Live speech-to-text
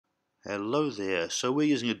Hello there. So we're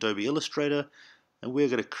using Adobe Illustrator and we're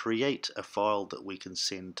going to create a file that we can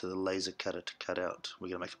send to the laser cutter to cut out. We're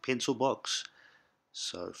going to make a pencil box.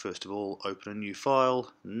 So first of all, open a new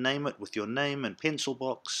file, name it with your name and pencil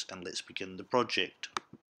box, and let's begin the project.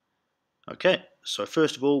 Okay, so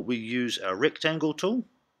first of all we use our rectangle tool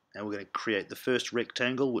and we're going to create the first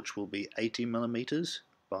rectangle, which will be 80 millimeters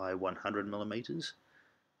by 100 millimeters.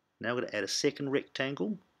 Now we're going to add a second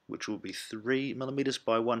rectangle, which will be 3 millimeters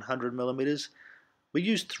by 100 millimeters. We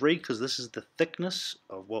use 3 because this is the thickness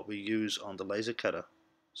of what we use on the laser cutter.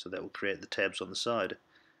 So that will create the tabs on the side.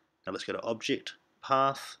 Now let's go to Object,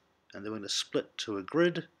 Path, and then we're going to split to a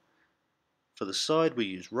grid. For the side we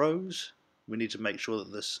use rows. We need to make sure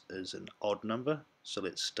that this is an odd number. So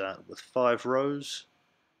let's start with 5 rows.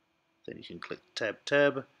 Then you can click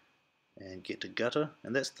Tab, and get to gutter.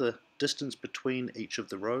 And that's the distance between each of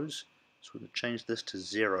the rows. So we're going to change this to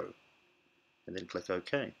 0. And then click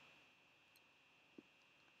OK.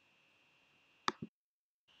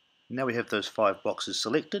 Now we have those 5 boxes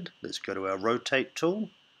selected. Let's go to our rotate tool.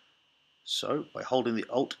 So by holding the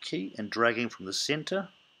Alt key and dragging from the center,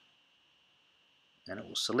 and it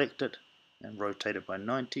will select it and rotate it by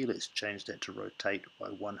 90. Let's change that to rotate by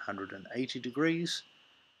 180 degrees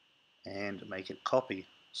and make it copy.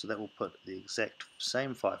 So that will put the exact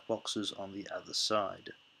same 5 boxes on the other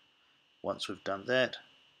side. Once we've done that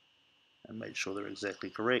and made sure they're exactly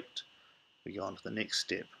correct, we go on to the next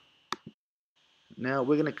step. Now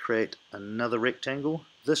we're going to create another rectangle.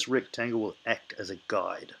 This rectangle will act as a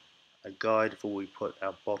guide for where we put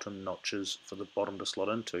our bottom notches for the bottom to slot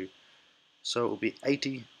into. So it will be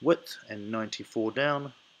 80 width and 94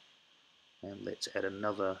 down. And let's add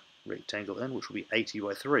another rectangle in, which will be 80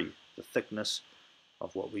 by 3, the thickness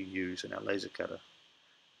of what we use in our laser cutter.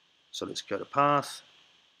 So let's go to Path,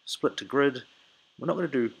 split to grid. We're not going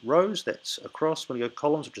to do rows, that's across. We're going to go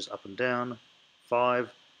columns, which is up and down,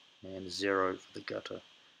 5 and 0 for the gutter.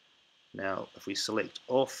 Now if we select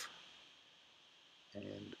off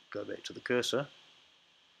and go back to the cursor,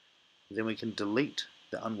 then we can delete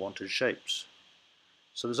the unwanted shapes.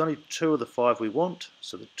 So there's only 2 of the 5 we want,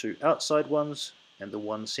 so the 2 outside ones and the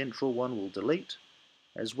 1 central one will delete,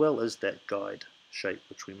 as well as that guide shape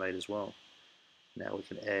which we made as well. Now we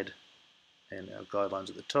can add in our guidelines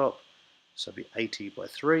at the top, so it'll be 80 by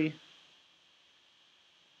 3,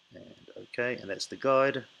 and OK, and that's the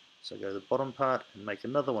guide. So go to the bottom part and make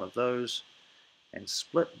another one of those and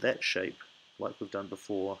split that shape like we've done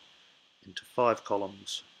before into 5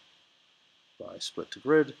 columns by split to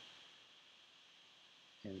grid,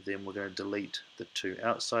 and then we're going to delete the 2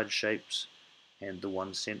 outside shapes and the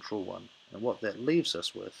 1 central one, and what that leaves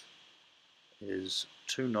us with is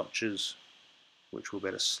 2 notches which we'll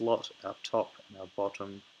better slot our top and our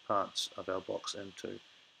bottom parts of our box into.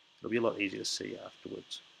 It'll be a lot easier to see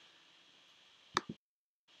afterwards.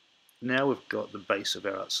 Now we've got the base of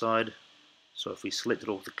our outside, so if we select it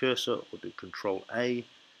off the cursor, we'll do Ctrl A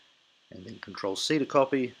and then Ctrl C to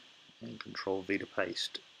copy and Ctrl V to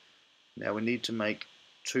paste. Now we need to make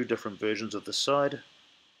 2 different versions of the side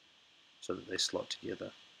so that they slot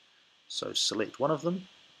together. So select one of them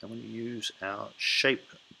and we use our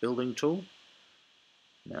shape building tool.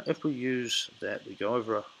 Now if we use that, we go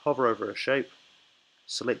over, hover over a shape,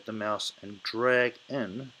 select the mouse and drag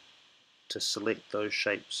in to select those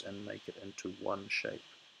shapes and make it into one shape.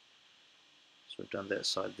 So we've done that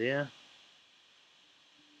side there.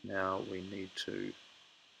 Now we need to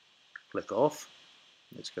click off.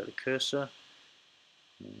 Let's go to cursor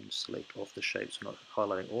and select off the shapes. I'm not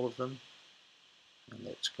highlighting all of them. And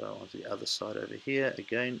let's go on to the other side over here.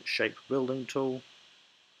 Again, shape building tool.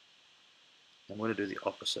 And we're going to do the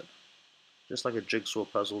opposite. Just like a jigsaw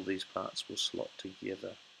puzzle, these parts will slot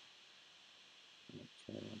together.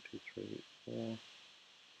 Okay, 1, 2, 3, 4.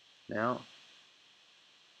 Now,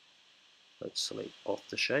 let's select off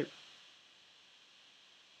the shape.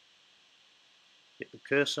 Get the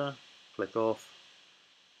cursor, click off,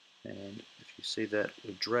 and if you see that,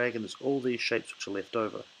 we drag and there's all these shapes which are left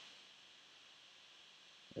over.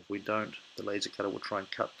 If we don't, the laser cutter will try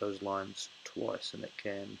and cut those lines twice, and that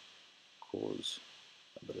can cause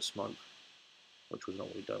a bit of smoke, which is not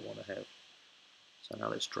what we don't want to have. So now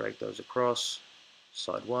let's drag those across,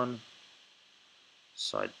 side 1,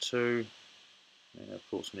 side 2, and of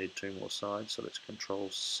course we need 2 more sides, so let's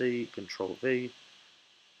Ctrl C, Ctrl V,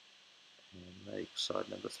 and make side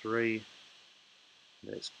number 3.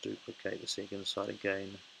 Let's duplicate the second side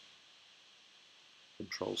again,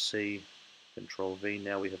 Ctrl C, Ctrl V.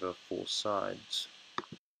 Now we have our 4 sides.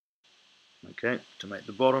 Okay, to make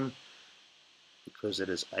the bottom, because it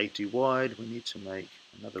is 80 wide, we need to make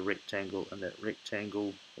another rectangle, and that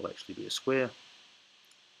rectangle will actually be a square.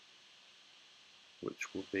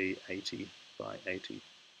 which will be 80 by 80.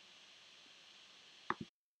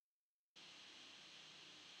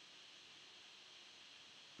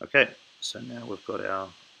 Okay, so now we've got our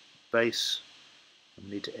base. We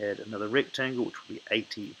need to add another rectangle, which will be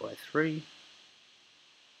 80 by 3.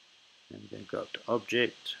 And then go up to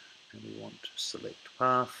Object, and we want to select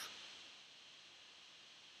Path.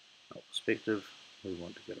 Not Perspective, we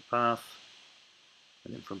want to go to Path.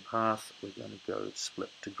 And then from Path, we're going to go Split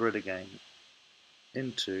to Grid again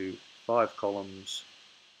into 5 columns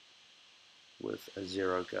with a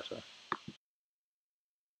 0 gutter.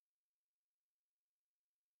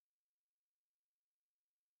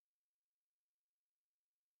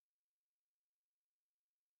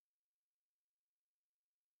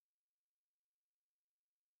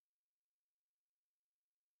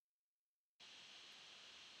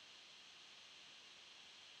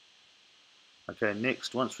 Okay,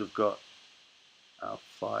 next, once we've got our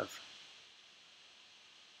 5,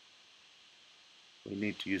 we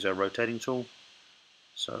need to use our rotating tool.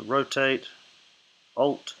 So rotate,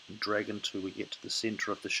 Alt, and drag until we get to the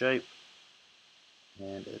center of the shape.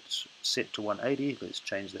 And it's set to 180. Let's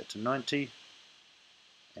change that to 90.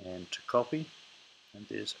 And to copy. And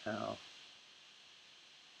there's our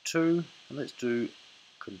 2. And let's do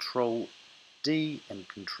Ctrl D and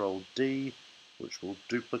Ctrl D, which will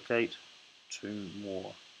duplicate 2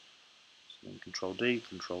 more. So then Ctrl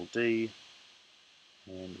D,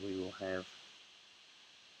 and we will have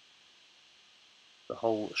the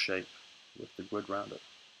whole shape with the grid around it.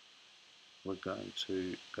 We're going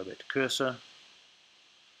to go back to cursor,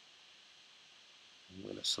 and we're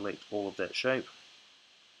going to select all of that shape.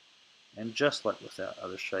 And just like with our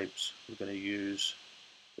other shapes, we're going to use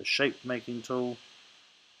the shape making tool,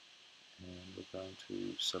 and we're going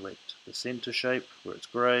to select the center shape where it's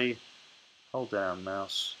grey, hold down our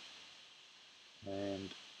mouse, and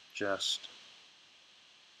just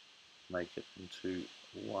make it into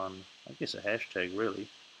one, I guess a hashtag really.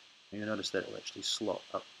 And you'll notice that it will actually slot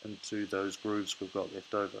up into those grooves we've got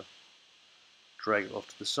left over. Drag it off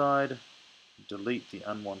to the side, delete the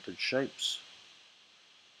unwanted shapes,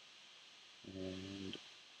 and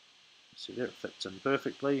see there it fits in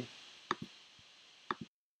perfectly.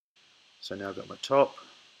 So now I've got my top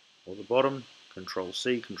or the bottom, Ctrl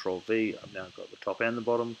C, Ctrl V, I've now got the top and the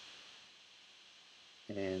bottom,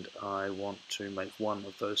 and I want to make one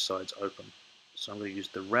of those sides open. So I'm going to use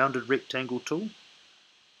the rounded rectangle tool,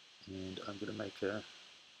 and I'm going to make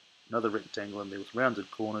another rectangle in there with rounded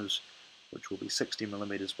corners, which will be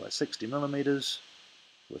 60mm by 60mm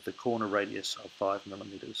with a corner radius of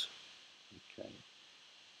 5mm. Okay,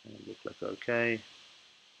 and we'll click OK.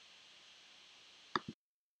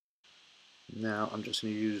 Now I'm just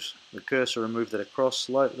going to use the cursor and move that across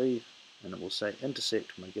slightly, and it will say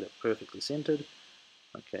intersect when I get it perfectly centered.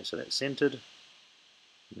 Okay, so that's centered.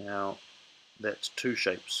 Now that's 2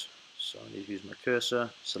 shapes. So I need to use my cursor,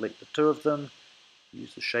 select the 2 of them,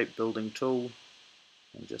 use the shape building tool,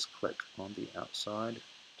 and just click on the outside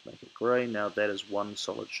to make it grey. Now that is one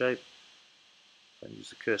solid shape. I use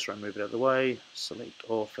the cursor and move it out of the way, select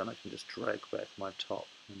off, and I can just drag back my top,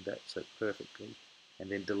 and that's it perfectly. And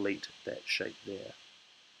then delete that shape there.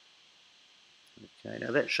 Okay,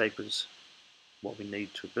 now that shape is what we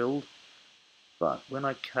need to build, but when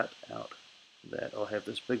I cut out that, I'll have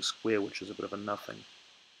this big square which is a bit of a nothing.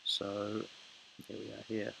 So here we are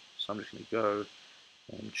here. So I'm just going to go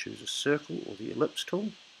and choose a circle or the ellipse tool,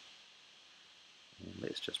 and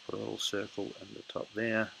let's just put a little circle in the top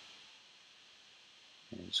there.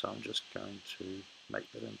 And so I'm just going to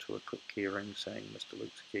make that into a quick keyring saying Mr.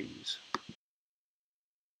 Luke's Keys.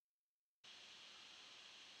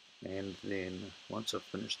 And then once I've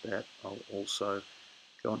finished that, I'll also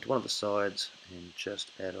go onto one of the sides and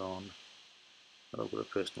just add on a little bit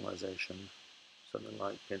of personalization, something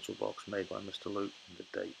like pencil box made by Mr. Luke and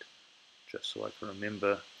the date, just so I can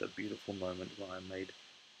remember the beautiful moment when I made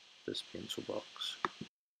this pencil box.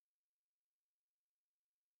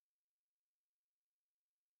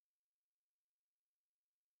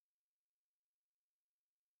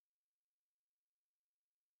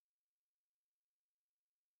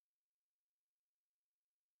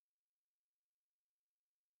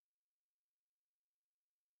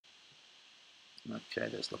 Okay,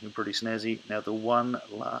 that's looking pretty snazzy. Now the one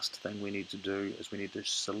last thing we need to do is we need to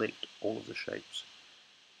select all of the shapes.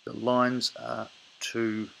 The lines are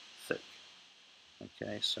too thick.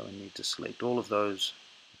 Okay, so we need to select all of those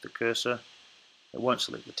with the cursor. It won't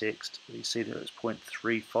select the text, but you see there it's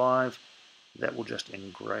 0.35. That will just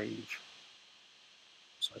engrave.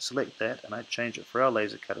 So I select that and I change it for our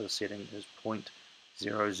laser cutter. The setting is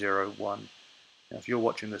 0.001. Now if you're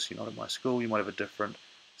watching this, you're not at my school, you might have a different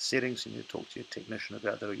settings, you need to talk to your technician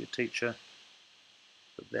about that or your teacher,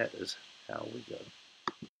 but that is how we go.